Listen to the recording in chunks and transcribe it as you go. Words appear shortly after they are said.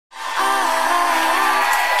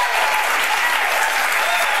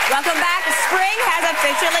Welcome back. Spring has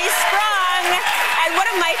officially sprung. And one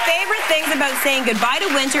of my favorite things about saying goodbye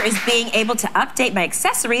to winter is being able to update my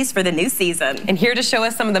accessories for the new season. And here to show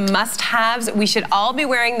us some of the must-haves we should all be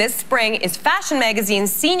wearing this spring is Fashion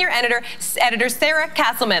Magazine's senior editor Sarah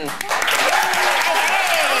Castleman. Hey.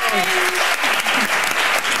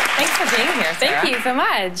 Thanks for being here, Sarah. Thank you so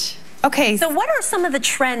much. Okay, so what are some of the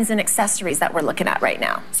trends and accessories that we're looking at right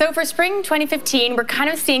now? So for spring 2015, we're kind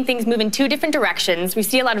of seeing things move in two different directions. We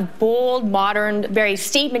see a lot of bold, modern, very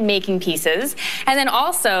statement-making pieces. And then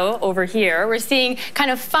also, over here, we're seeing kind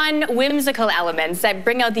of fun, whimsical elements that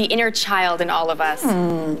bring out the inner child in all of us.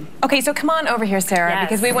 Okay, so come on over here, Sarah, Yes.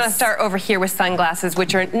 because we want to start over here with sunglasses,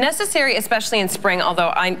 which are necessary, especially in spring, although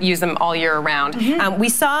I use them all year round. We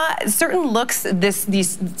saw certain looks on the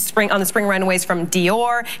spring runways from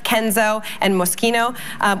Dior, Kenzo, and Moschino.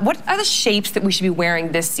 What are the shapes that we should be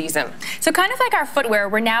wearing this season? So kind of like our footwear,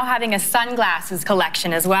 we're now having a sunglasses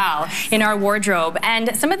collection as well in our wardrobe.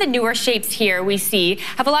 And some of the newer shapes here we see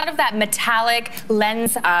have a lot of that metallic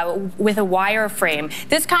lens with a wire frame.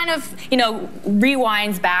 This kind of,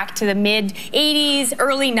 rewinds back to the mid-80s,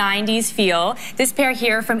 early 90s feel. This pair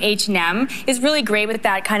here from H&M is really great with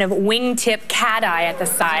that kind of wingtip cat eye at the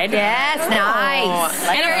side. Yes, nice.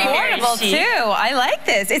 And affordable too. I like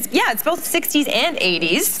this. It's both 60s and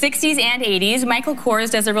 80s. 60s and 80s. Michael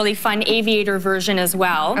Kors does a really fun aviator version as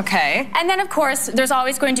well. Okay. And then, of course, there's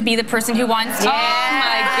always going to be the person who wants to... Oh,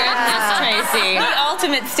 my goodness, Tracy. The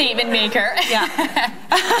ultimate statement maker. Yeah.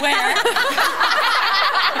 Where...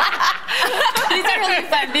 These are really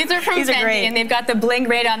fun. These are from Fendi, and they've got the bling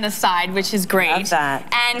right on the side, which is great. Love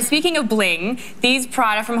that. And speaking of bling, these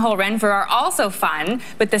Prada from Holt Renfrew are also fun,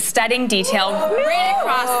 with the studding detail right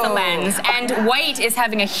across the lens. And white is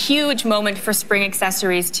having a huge moment for spring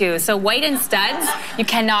accessories, too. So white and studs, you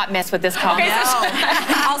cannot miss with this combo.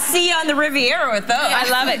 I'll see you on the Riviera with those. I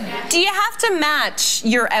love it. Do you have to match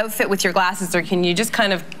your outfit with your glasses, or can you just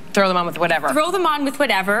kind of throw them on with whatever? Throw them on with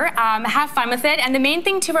whatever. Have fun with it. And the main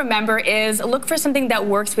thing to remember is look for something that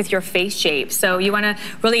works with your face shape. So you want to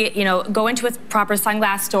really, go into a proper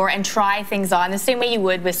sunglass store and try things on the same way you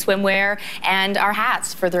would with swimwear and our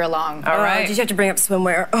hats further along. All right. Did you have to bring up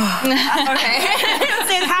swimwear? Oh. Okay.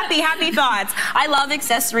 happy thoughts. I love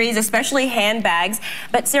accessories, especially handbags.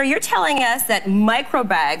 But Sarah, you're telling us that micro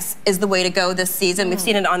bags is the way to go this season. We've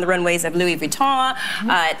seen it on the runways of Louis Vuitton,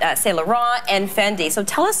 Saint Laurent, and Fendi. So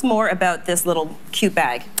tell us more about this little cute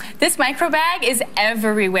bag. This micro bag is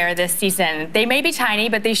everywhere this season. They may be tiny,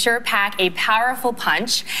 but they sure pack a powerful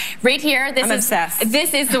punch. Right here, I'm obsessed.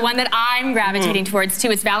 This is the one that I'm gravitating towards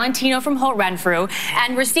too. It's Valentino from Holt Renfrew,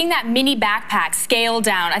 and we're seeing that mini backpack scaled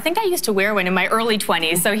down. I think I used to wear one in my early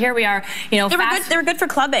 20s, so here we are, they were good for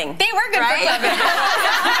clubbing. They were good for clubbing.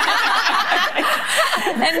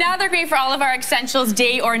 And now they're great for all of our essentials,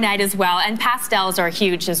 day or night as well, and pastels are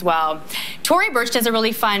huge as well. Tory Burch does a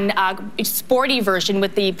really fun sporty version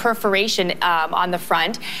with the perforation on the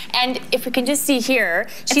front, and if we can just see here,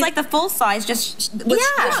 it's like the full size, just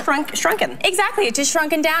shrunken. Exactly, it's just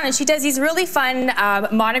shrunken down, and she does these really fun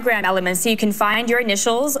monogram elements, so you can find your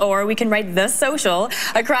initials, or we can write The Social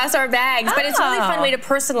across our bags. But it's a really fun way to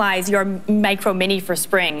personalize your micro mini for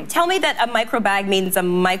spring. Tell me that a micro bag means a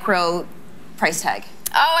micro price tag.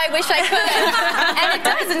 Oh, I wish I could. And it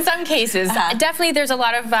does in some cases. Definitely there's a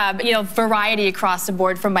lot of variety across the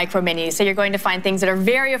board from micro minis. So you're going to find things that are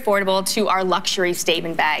very affordable to our luxury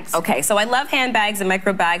statement bags. Okay, so I love handbags and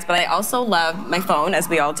micro bags, but I also love my phone, as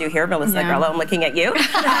we all do here. Melissa Agrello, I'm looking at you.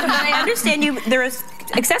 I understand there is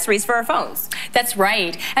accessories for our phones. That's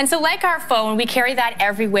right. And so like our phone, we carry that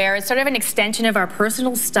everywhere. It's sort of an extension of our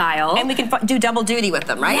personal style. And we can do double duty with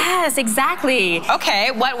them, right? Yes, exactly.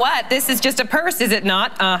 Okay, what? This is just a purse, is it not?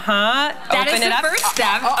 That is the first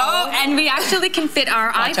step. And we actually can fit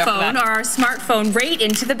our iPhone or our smartphone right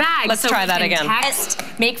into the bag. Let's try that again. Text,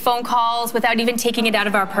 make phone calls without even taking it out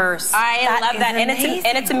of our purse. I love that.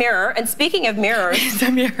 And it's a mirror. And speaking of mirrors, it's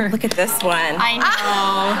a mirror. Look at this one.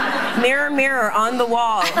 I know. Mirror, mirror on the wall.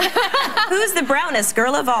 Who's the brownest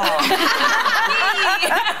girl of all?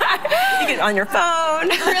 You get on your phone.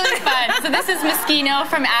 Really fun. So this is Moschino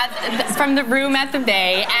from the room at the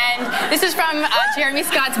Bay, and this is from Jeremy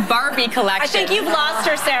Scott's Barbie collection. I think you've lost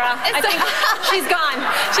her, Sarah. I think she's gone.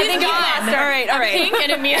 She's gone. All right. A pink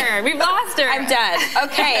and a mirror. We've lost her. I'm dead.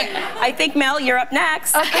 Okay. I think, Mel, you're up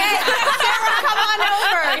next. Okay. Sarah, come on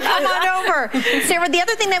over. Come on over. Sarah, the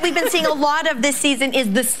other thing that we've been seeing a lot of this season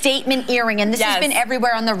is the statement earring, and this has been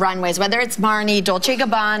everywhere on the runways, whether it's Marni, Dolce &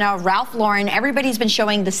 Gabbana, Ralph Lauren, everybody's been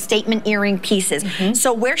showing the statement earring pieces.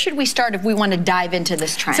 So where should we start if we want to dive into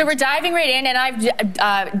this trend? So we're diving diving right in, and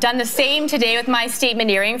I've done the same today with my statement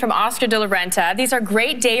earring from Oscar de la Renta. These are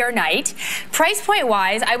great day or night. Price point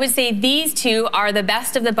wise, I would say these two are the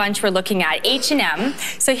best of the bunch we're looking at, H&M.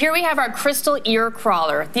 So here we have our crystal ear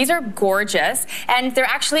crawler. These are gorgeous, and they're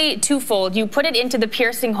actually twofold. You put it into the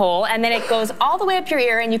piercing hole, and then it goes all the way up your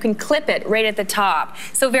ear, and you can clip it right at the top.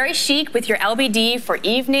 So very chic with your LBD for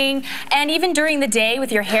evening, and even during the day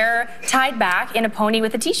with your hair tied back in a pony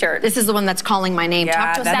with a t-shirt. This is the one that's calling my name. Yeah,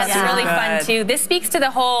 Talk to us about That's really fun too. This speaks to the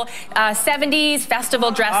whole 70s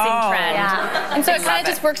festival dressing trend. Yeah. And so it kind of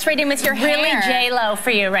just works right in with your hair. Really J-Lo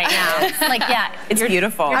for you right now. Like, yeah. It's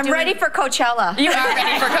beautiful. I'm ready for Coachella. You are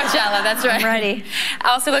ready for Coachella, that's right. I'm ready.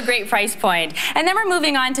 Also a great price point. And then we're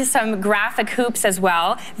moving on to some graphic hoops as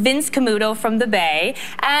well. Vince Camuto from the Bay.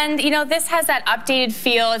 And, you know, this has that updated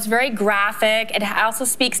feel. It's very graphic. It also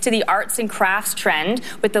speaks to the arts and crafts trend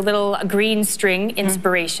with the little green string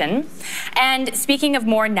inspiration. And speaking of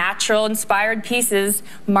more natural inspired pieces,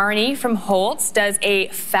 Marnie from Holtz does a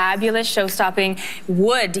fabulous show-stopping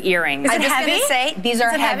wood earring. I'm just going to say, these are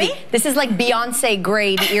heavy. This is like Beyonce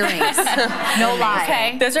grade earrings. No lie.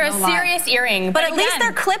 Okay. Those are a serious earring. But at least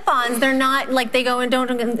they're clip-ons. They're not like they go and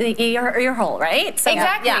don't in the ear hole, right? So,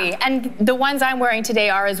 exactly. Yeah. And the ones I'm wearing today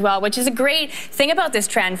are as well, which is a great thing about this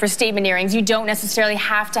trend for statement earrings. You don't necessarily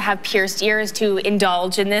have to have pierced ears to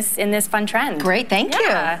indulge in this fun trend. Great, thank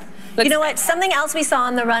you. You know what? Something else we saw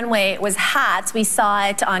on the runway was hats. We saw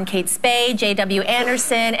it on Kate Spade, J.W.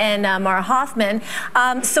 Anderson, and Mara Hoffman.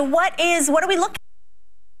 So what are we looking?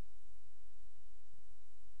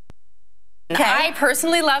 Okay. I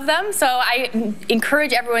personally love them, so I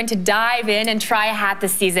encourage everyone to dive in and try a hat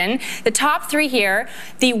this season. The top three here,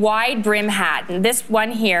 the wide brim hat. And this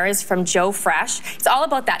one here is from Joe Fresh. It's all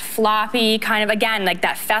about that floppy, kind of, again, like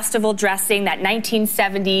that festival dressing, that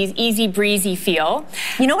 1970s easy breezy feel.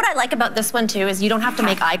 You know what I like about this one, too, is you don't have to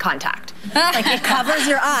make eye contact. Like, it covers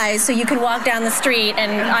your eyes so you can walk down the street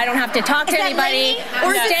and I don't have to talk to anybody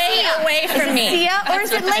or stay away from me. Sia or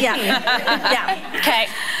is it Lakey? Yeah. Okay.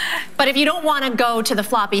 But if you don't want to go to the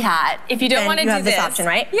floppy hat, if you don't want to do this option,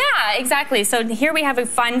 right? Yeah, exactly. So here we have a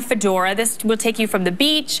fun fedora. This will take you from the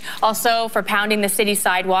beach, also for pounding the city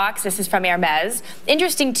sidewalks. This is from Hermes.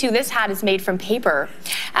 Interesting too, this hat is made from paper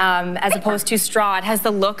as opposed to straw. It has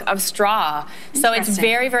the look of straw. So it's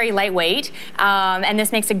very, very lightweight. And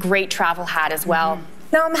this makes a great travel hat as well.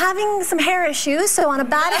 Now, I'm having some hair issues, so on a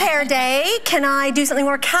bad hair day, can I do something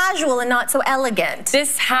more casual and not so elegant?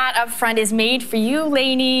 This hat up front is made for you,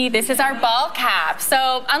 Lainey. This is our ball cap.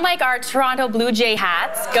 So, unlike our Toronto Blue Jay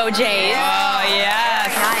hats, go Jays. Oh,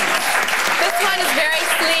 yes. Nice. This one is very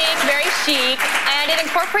sleek, very chic, and it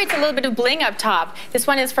incorporates a little bit of bling up top. This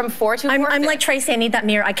one is from 424. I'm like Tracy, I need that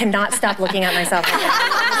mirror. I cannot stop looking at myself. This is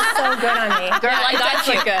so good on me. Girl, I got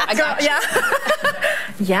you. I got you. Yeah.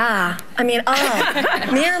 Yeah. I mean,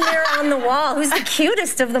 mirror, mirror on the wall. Who's the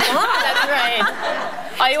cutest of them all? That's right.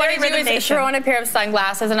 All you want to do is throw on a pair of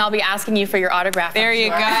sunglasses, and I'll be asking you for your autograph. There you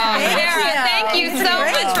go. Sarah, thank you so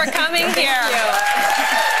much for coming here. And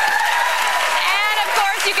of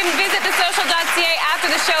course, you can visit thesocial.ca after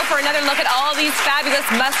the show for another look at all these fabulous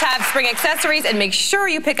must-have spring accessories. And make sure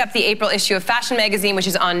you pick up the April issue of Fashion Magazine, which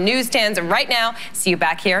is on newsstands right now. See you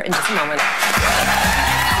back here in just a moment.